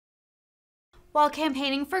While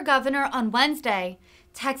campaigning for governor on Wednesday,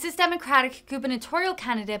 Texas Democratic gubernatorial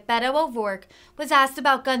candidate Beto O'Rourke was asked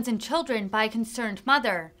about guns and children by a concerned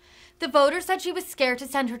mother. The voter said she was scared to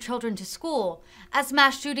send her children to school as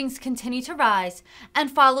mass shootings continue to rise and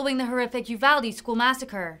following the horrific Uvalde school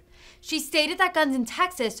massacre. She stated that guns in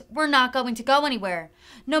Texas were not going to go anywhere,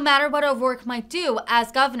 no matter what O'Rourke might do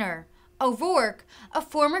as governor. O'Rourke, a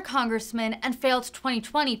former congressman and failed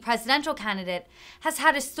 2020 presidential candidate, has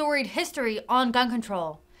had a storied history on gun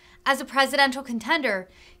control. As a presidential contender,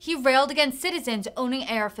 he railed against citizens owning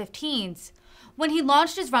AR-15s. When he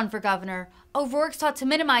launched his run for governor, O'Rourke sought to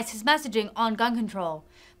minimize his messaging on gun control.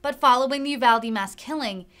 But following the Uvalde mass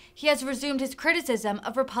killing, he has resumed his criticism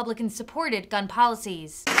of Republican-supported gun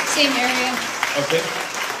policies. Same area. Okay.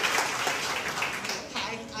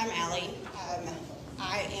 Hi, I'm Allie.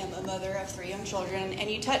 I am a mother of 3 young children, and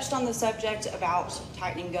you touched on the subject about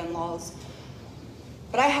tightening gun laws.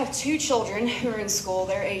 But I have 2 children who are in school.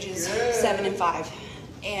 They're ages 7 and 5.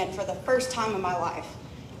 And for the first time in my life,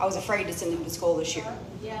 I was afraid to send them to school this year.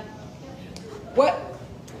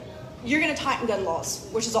 You're going to tighten gun laws,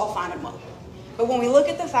 which is all fine and well. But when we look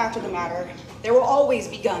at the fact of the matter, there will always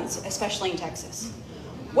be guns, especially in Texas.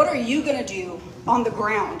 What are you going to do on the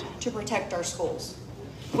ground to protect our schools?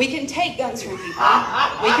 We can take guns from people.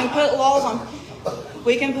 We can put laws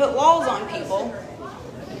on people.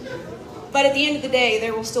 But at the end of the day,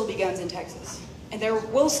 there will still be guns in Texas. And there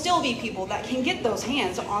will still be people that can get those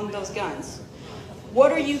hands on those guns.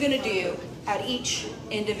 What are you going to do at each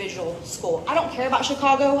individual school? I don't care about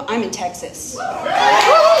Chicago. I'm in Texas. Thanks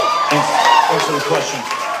for the question.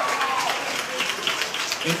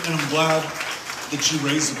 And I'm glad that you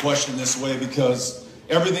raised the question this way, because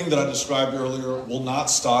everything that I described earlier will not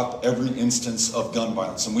stop every instance of gun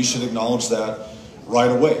violence, and we should acknowledge that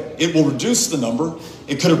right away. It will reduce the number.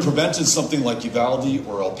 It could have prevented something like Uvalde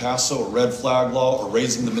or El Paso or red flag law or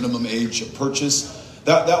raising the minimum age of purchase.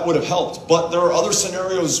 That would have helped, but there are other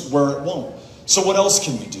scenarios where it won't. So what else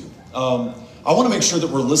can we do? I want to make sure that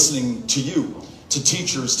we're listening to you, to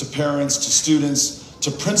teachers, to parents, to students, to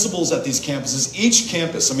principals at these campuses. Each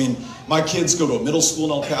campus, I mean, my kids go to a middle school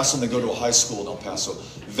in El Paso and they go to a high school in El Paso.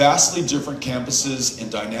 Vastly different campuses and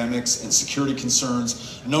dynamics and security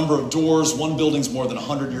concerns. Number of doors, one building's more than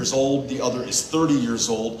 100 years old, the other is 30 years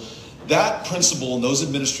old. That principal and those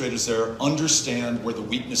administrators there understand where the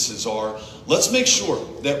weaknesses are. Let's make sure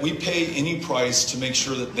that we pay any price to make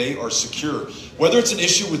sure that they are secure. Whether it's an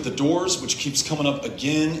issue with the doors, which keeps coming up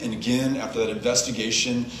again and again after that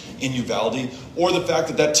investigation in Uvalde, or the fact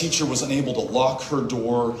that that teacher was unable to lock her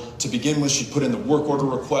door to begin with. She put in the work order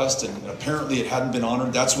request and apparently it hadn't been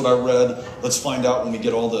honored. That's what I read. Let's find out when we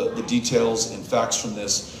get all the details and facts from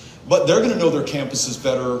this. But they're going to know their campuses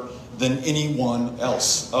better than anyone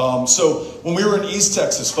else. So when we were in East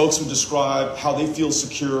Texas, folks would describe how they feel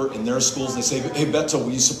secure in their schools. They say, hey, Beto,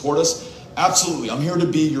 will you support us? Absolutely. I'm here to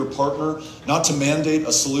be your partner, not to mandate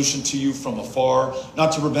a solution to you from afar,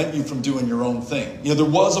 not to prevent you from doing your own thing. You know,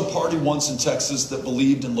 there was a party once in Texas that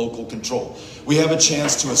believed in local control. We have a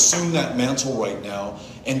chance to assume that mantle right now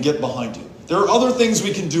and get behind you. There are other things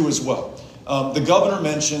we can do as well. The governor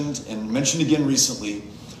mentioned, and mentioned again recently,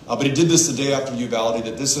 but he did this the day after Uvalde,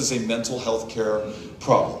 that this is a mental health care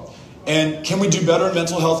problem. And can we do better in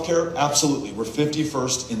mental health care? Absolutely. We're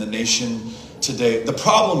 51st in the nation today. The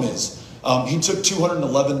problem is he took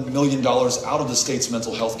 $211 million out of the state's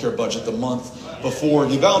mental health care budget the month before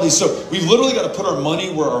Uvalde. So we've literally got to put our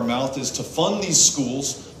money where our mouth is to fund these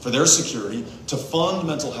schools for their security, to fund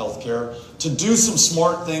mental health care, to do some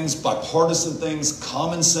smart things, bipartisan things,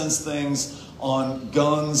 common sense things, on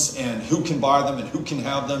guns and who can buy them and who can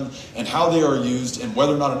have them and how they are used and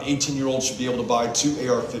whether or not an 18-year-old should be able to buy 2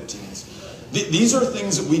 AR-15s. These are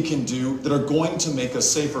things that we can do that are going to make us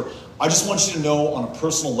safer. I just want you to know on a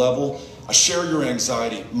personal level, I share your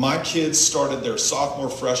anxiety. My kids started their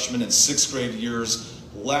sophomore, freshman, and 6th grade years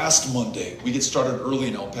last Monday. We get started early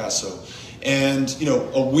in El Paso. And, you know,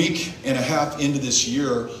 a week and a half into this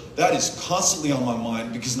year, that is constantly on my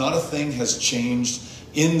mind because not a thing has changed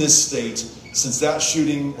in this state since that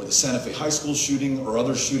shooting or the Santa Fe High School shooting or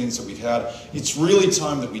other shootings that we've had. It's really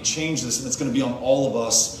time that we change this, and it's going to be on all of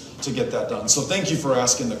us to get that done. So thank you for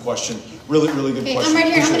asking the question. Really, really good question. I'm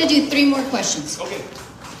right here. I'm going to do 3 more questions. Okay.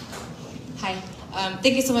 Hi.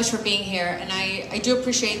 Thank you so much for being here, and I do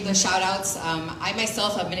appreciate the shout outs. I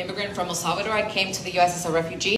myself am an immigrant from El Salvador. I came to the U.S. as a refugee.